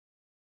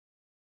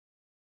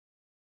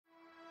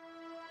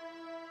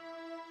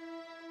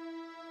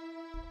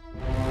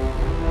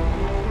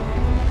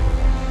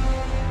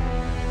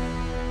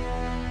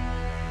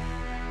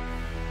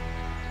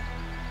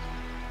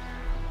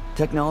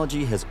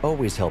Technology has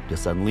always helped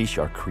us unleash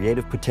our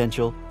creative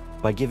potential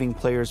by giving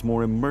players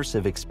more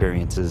immersive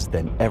experiences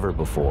than ever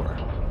before.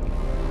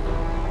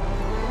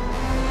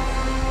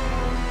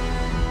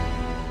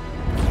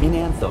 In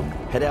Anthem,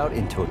 head out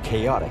into a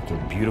chaotic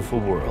and beautiful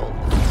world.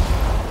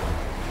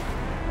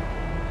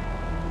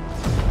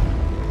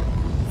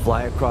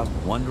 Fly across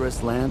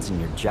wondrous lands in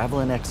your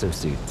Javelin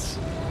exosuits.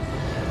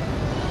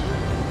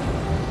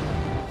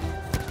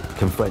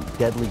 Confront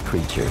deadly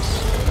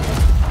creatures,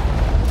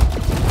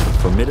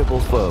 formidable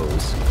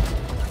foes,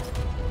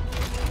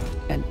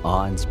 and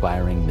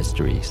awe-inspiring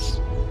mysteries.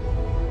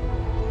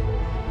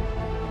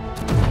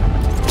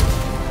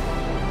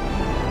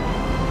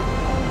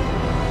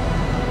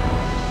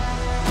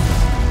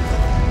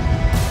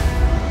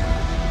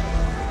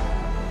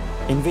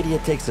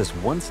 NVIDIA takes us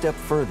one step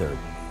further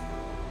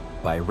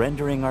by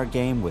rendering our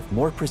game with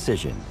more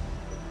precision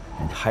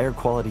and higher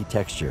quality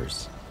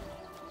textures.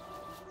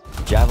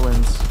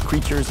 Javelins,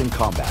 creatures, and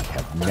combat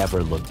have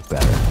never looked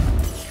better.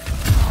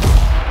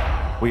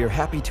 We are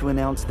happy to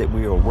announce that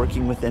we are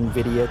working with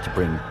NVIDIA to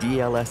bring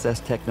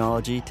DLSS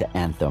technology to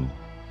Anthem.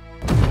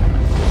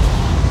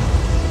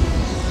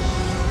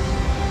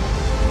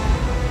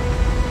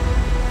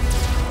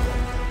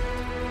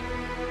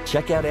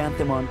 Check out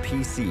Anthem on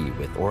PC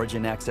with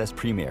Origin Access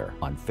Premiere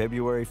on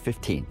February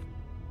 15th.